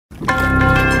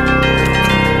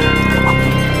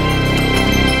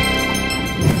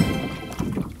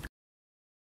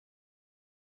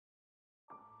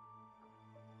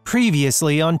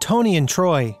Previously on Toni and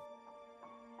Troy.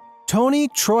 Toni,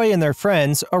 Troy, and their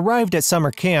friends arrived at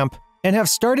summer camp and have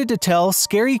started to tell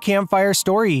scary campfire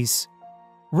stories.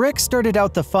 Rick started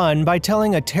out the fun by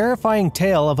telling a terrifying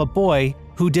tale of a boy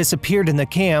who disappeared in the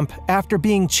camp after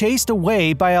being chased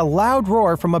away by a loud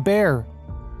roar from a bear.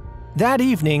 That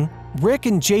evening, Rick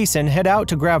and Jason head out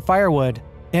to grab firewood,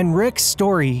 and Rick's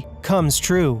story comes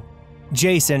true.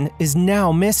 Jason is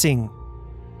now missing.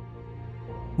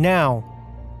 Now,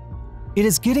 it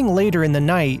is getting later in the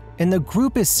night, and the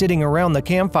group is sitting around the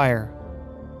campfire.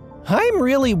 I'm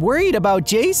really worried about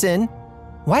Jason.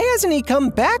 Why hasn't he come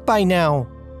back by now?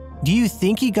 Do you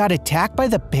think he got attacked by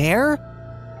the bear?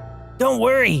 Don't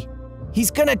worry.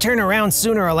 He's gonna turn around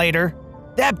sooner or later.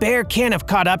 That bear can't have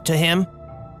caught up to him.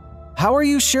 How are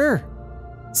you sure?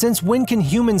 Since when can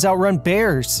humans outrun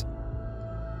bears?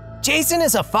 Jason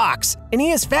is a fox, and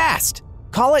he is fast.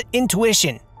 Call it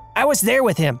intuition. I was there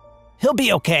with him. He'll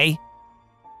be okay.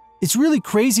 It's really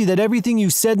crazy that everything you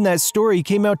said in that story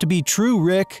came out to be true,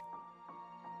 Rick.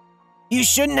 You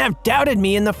shouldn't have doubted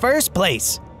me in the first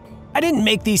place. I didn't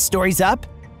make these stories up.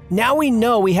 Now we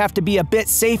know we have to be a bit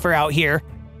safer out here,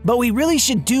 but we really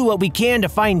should do what we can to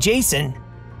find Jason.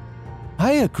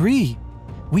 I agree.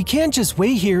 We can't just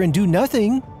wait here and do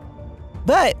nothing.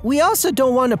 But we also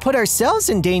don't want to put ourselves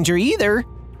in danger either.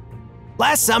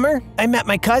 Last summer, I met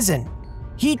my cousin.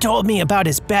 He told me about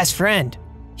his best friend.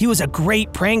 He was a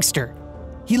great prankster.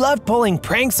 He loved pulling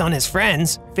pranks on his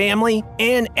friends, family,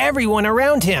 and everyone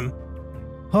around him.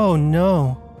 Oh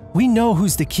no, we know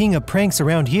who's the king of pranks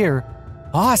around here.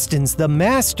 Austin's the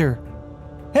master.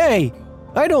 Hey,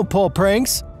 I don't pull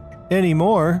pranks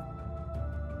anymore.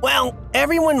 Well,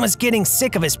 everyone was getting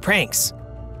sick of his pranks.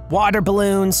 Water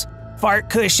balloons, fart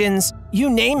cushions, you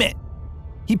name it.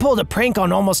 He pulled a prank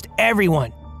on almost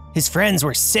everyone. His friends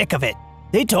were sick of it.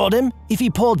 They told him if he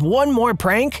pulled one more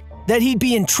prank, that he'd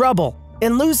be in trouble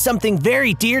and lose something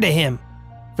very dear to him.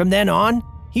 From then on,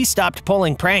 he stopped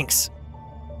pulling pranks.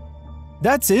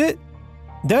 That's it?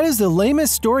 That is the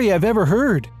lamest story I've ever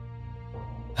heard.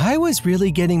 I was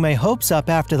really getting my hopes up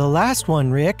after the last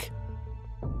one, Rick.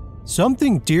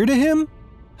 Something dear to him?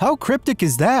 How cryptic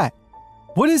is that?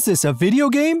 What is this, a video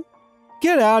game?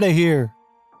 Get out of here.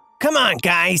 Come on,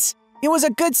 guys. It was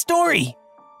a good story.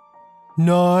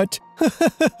 Not.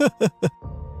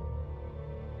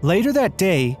 Later that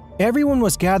day, everyone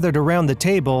was gathered around the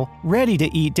table, ready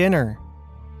to eat dinner.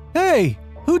 Hey,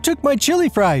 who took my chili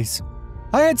fries?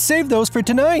 I had saved those for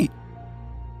tonight.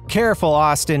 Careful,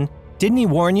 Austin. Didn't he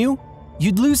warn you?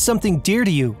 You'd lose something dear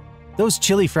to you. Those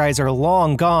chili fries are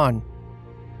long gone.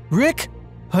 Rick,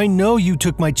 I know you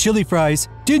took my chili fries,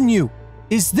 didn't you?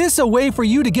 Is this a way for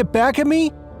you to get back at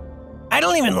me? I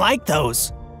don't even like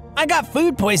those. I got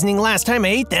food poisoning last time I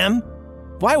ate them.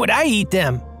 Why would I eat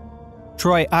them?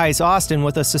 Troy eyes Austin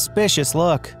with a suspicious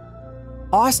look.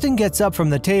 Austin gets up from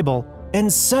the table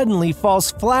and suddenly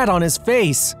falls flat on his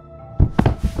face.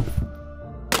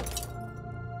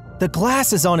 The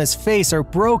glasses on his face are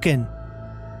broken.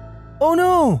 Oh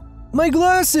no! My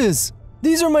glasses!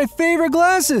 These are my favorite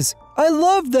glasses! I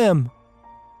love them!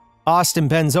 Austin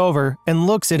bends over and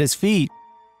looks at his feet.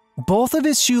 Both of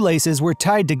his shoelaces were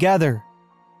tied together.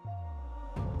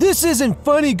 This isn't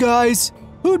funny, guys!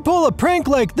 Who'd pull a prank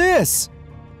like this?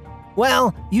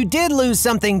 Well, you did lose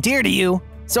something dear to you,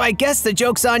 so I guess the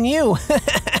joke's on you.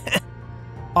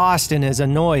 Austin is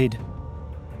annoyed.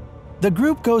 The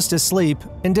group goes to sleep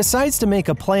and decides to make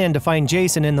a plan to find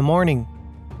Jason in the morning.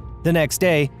 The next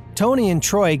day, Toni and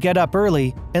Troy get up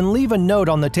early and leave a note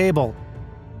on the table.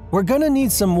 We're gonna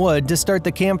need some wood to start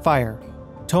the campfire.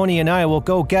 Toni and I will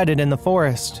go get it in the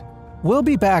forest. We'll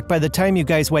be back by the time you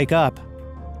guys wake up.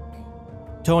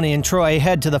 Toni and Troy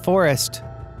head to the forest.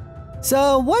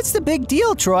 So, what's the big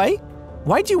deal, Troy?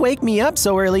 Why'd you wake me up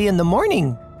so early in the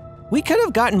morning? We could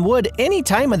have gotten wood any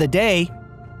time of the day.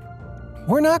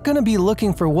 We're not gonna be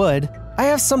looking for wood. I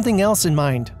have something else in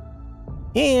mind.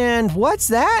 And what's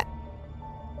that?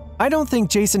 I don't think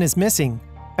Jason is missing.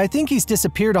 I think he's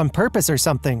disappeared on purpose or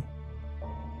something.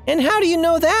 And how do you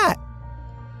know that?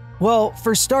 Well,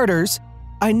 for starters,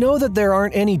 I know that there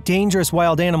aren't any dangerous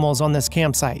wild animals on this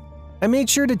campsite. I made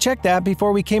sure to check that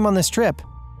before we came on this trip.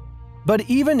 But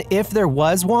even if there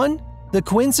was one, the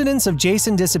coincidence of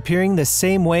Jason disappearing the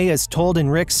same way as told in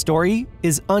Rick's story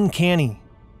is uncanny.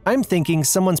 I'm thinking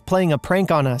someone's playing a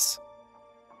prank on us.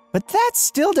 But that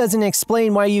still doesn't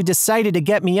explain why you decided to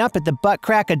get me up at the butt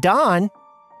crack of dawn.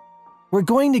 We're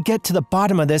going to get to the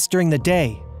bottom of this during the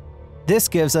day. This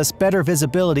gives us better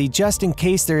visibility just in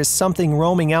case there is something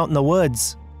roaming out in the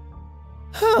woods.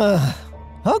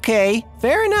 Okay,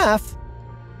 fair enough.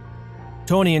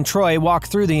 Toni and Troy walk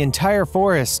through the entire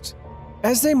forest.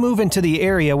 As they move into the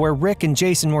area where Rick and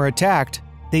Jason were attacked,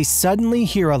 they suddenly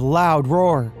hear a loud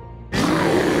roar.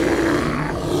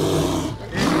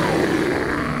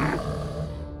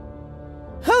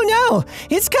 Oh no,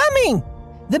 it's coming!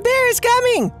 The bear is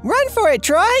coming! Run for it,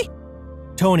 Troy!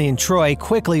 Toni and Troy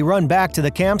quickly run back to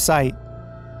the campsite.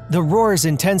 The roars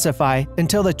intensify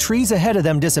until the trees ahead of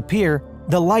them disappear,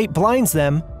 the light blinds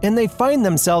them, and they find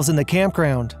themselves in the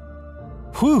campground.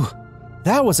 Whew,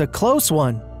 that was a close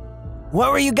one.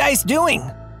 What were you guys doing?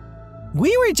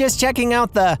 We were just checking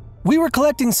out We were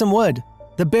collecting some wood.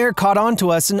 The bear caught on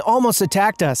to us and almost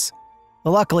attacked us.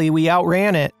 Luckily, we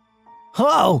outran it.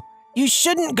 Oh, you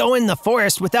shouldn't go in the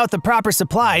forest without the proper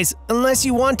supplies unless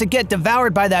you want to get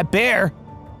devoured by that bear.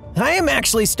 I am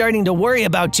actually starting to worry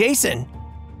about Jason.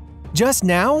 Just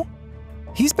now?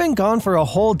 He's been gone for a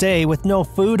whole day with no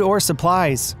food or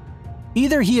supplies.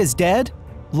 Either he is dead,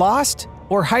 lost,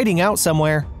 or hiding out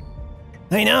somewhere.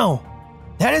 I know.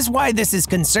 That is why this is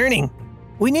concerning.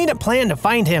 We need a plan to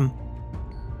find him.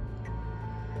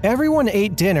 Everyone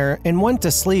ate dinner and went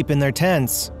to sleep in their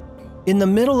tents. In the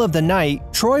middle of the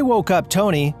night, Troy woke up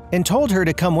Toni and told her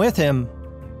to come with him.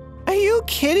 Are you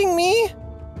kidding me?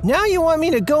 Now you want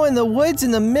me to go in the woods in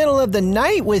the middle of the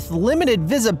night with limited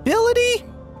visibility?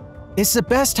 It's the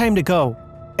best time to go.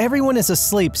 Everyone is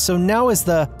asleep, so now is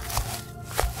the...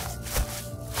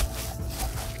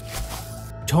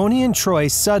 Toni and Troy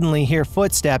suddenly hear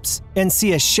footsteps and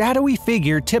see a shadowy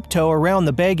figure tiptoe around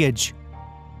the baggage.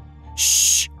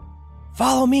 Shh!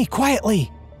 Follow me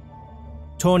quietly!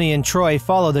 Toni and Troy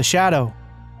follow the shadow.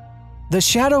 The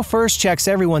shadow first checks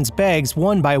everyone's bags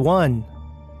one by one.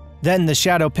 Then the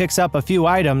shadow picks up a few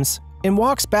items and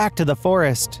walks back to the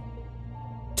forest.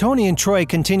 Toni and Troy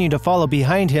continue to follow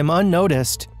behind him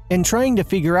unnoticed and trying to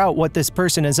figure out what this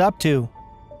person is up to.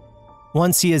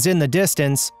 Once he is in the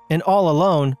distance and all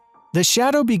alone, the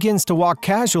shadow begins to walk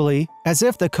casually as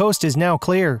if the coast is now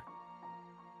clear.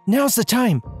 Now's the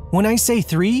time. When I say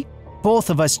 3, both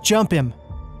of us jump him.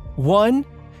 1,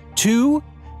 2,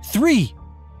 3.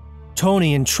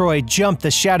 Toni and Troy jump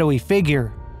the shadowy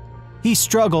figure. He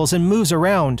struggles and moves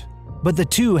around, but the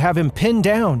two have him pinned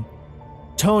down.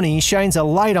 Toni shines a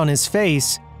light on his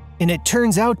face, and it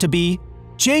turns out to be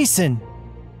Jason.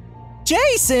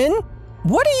 Jason?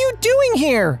 What are you doing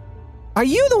here? Are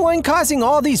you the one causing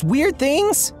all these weird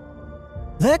things?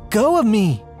 Let go of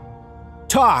me.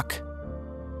 Talk.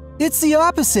 It's the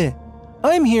opposite.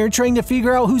 I'm here trying to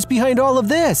figure out who's behind all of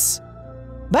this.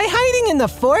 By hiding in the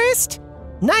forest?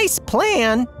 Nice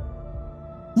plan.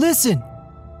 Listen,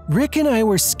 Rick and I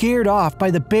were scared off by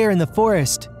the bear in the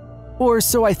forest. Or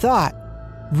so I thought.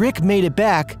 Rick made it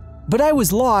back, but I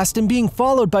was lost and being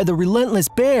followed by the relentless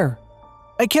bear.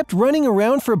 I kept running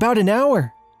around for about an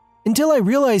hour, until I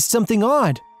realized something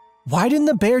odd. Why didn't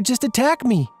the bear just attack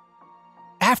me?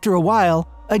 After a while,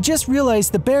 I just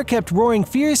realized the bear kept roaring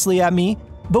fiercely at me,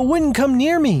 but wouldn't come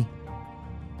near me.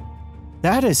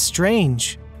 That is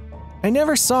strange. I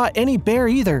never saw any bear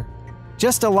either,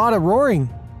 just a lot of roaring.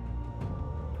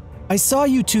 I saw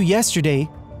you two yesterday,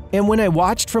 and when I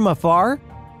watched from afar,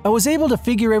 I was able to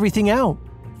figure everything out.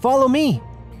 Follow me.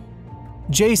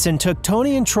 Jason took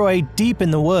Toni and Troy deep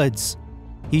in the woods.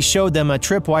 He showed them a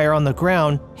tripwire on the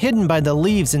ground, hidden by the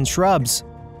leaves and shrubs.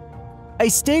 I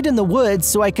stayed in the woods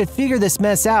so I could figure this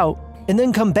mess out and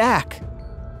then come back.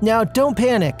 Now don't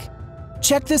panic.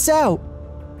 Check this out.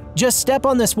 Just step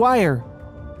on this wire.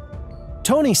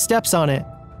 Toni steps on it,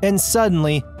 and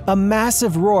suddenly, a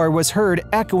massive roar was heard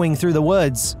echoing through the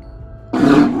woods.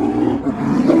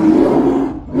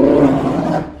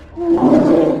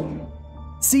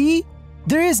 See?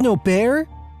 There is no bear.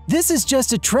 This is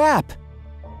just a trap.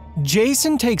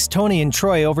 Jason takes Toni and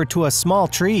Troy over to a small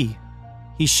tree.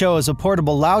 He shows a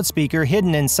portable loudspeaker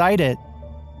hidden inside it.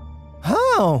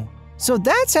 Oh, so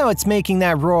that's how it's making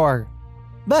that roar.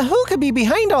 But who could be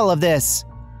behind all of this?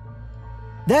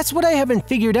 That's what I haven't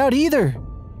figured out either.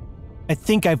 I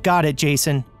think I've got it,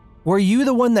 Jason. Were you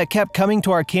the one that kept coming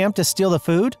to our camp to steal the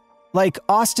food? Like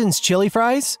Austin's chili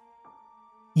fries?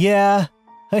 Yeah,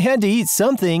 I had to eat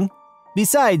something.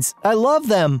 Besides, I love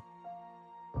them.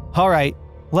 All right,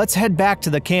 let's head back to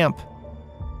the camp.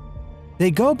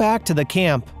 They go back to the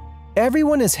camp.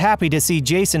 Everyone is happy to see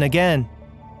Jason again.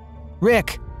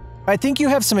 Rick, I think you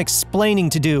have some explaining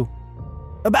to do.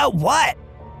 About what?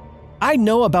 I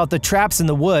know about the traps in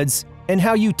the woods and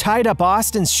how you tied up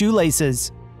Austin's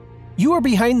shoelaces. You were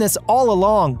behind this all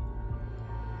along.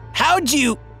 How'd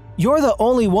you You're the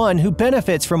only one who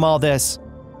benefits from all this.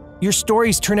 Your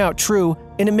stories turn out true,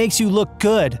 and it makes you look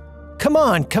good. Come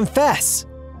on, confess.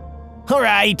 All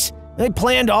right, I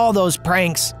planned all those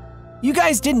pranks. You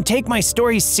guys didn't take my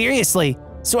stories seriously,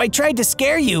 so I tried to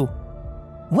scare you.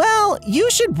 Well, you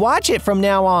should watch it from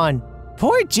now on.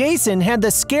 Poor Jason had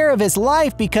the scare of his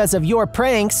life because of your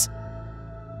pranks.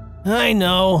 I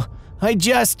know, I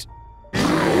just…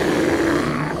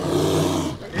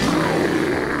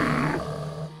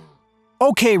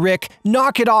 Okay, Rick,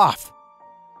 knock it off.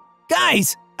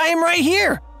 Guys, I am right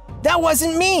here. That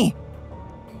wasn't me.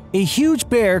 A huge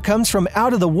bear comes from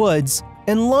out of the woods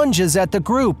and lunges at the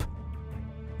group.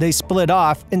 They split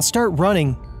off and start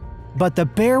running, but the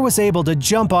bear was able to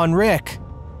jump on Rick.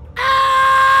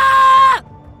 Ah!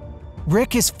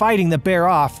 Rick is fighting the bear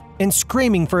off and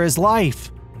screaming for his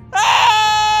life.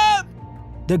 Ah!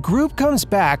 The group comes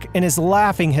back and is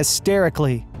laughing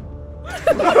hysterically.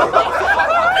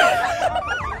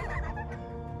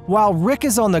 While Rick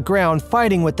is on the ground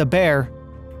fighting with the bear.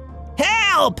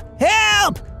 Help!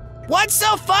 Help! What's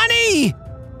so funny?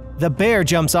 The bear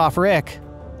jumps off Rick.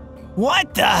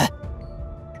 What the?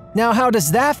 Now how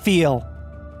does that feel?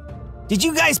 Did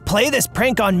you guys play this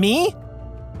prank on me?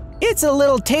 It's a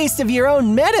little taste of your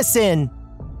own medicine.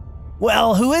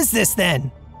 Well, who is this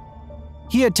then?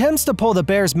 He attempts to pull the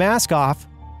bear's mask off,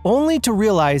 only to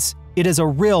realize it is a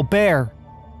real bear.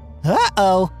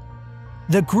 Uh-oh.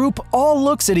 The group all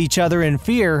looks at each other in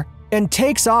fear and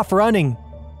takes off running.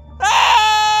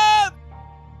 Ah!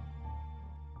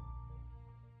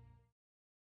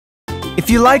 If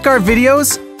you like our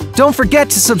videos, don't forget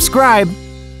to subscribe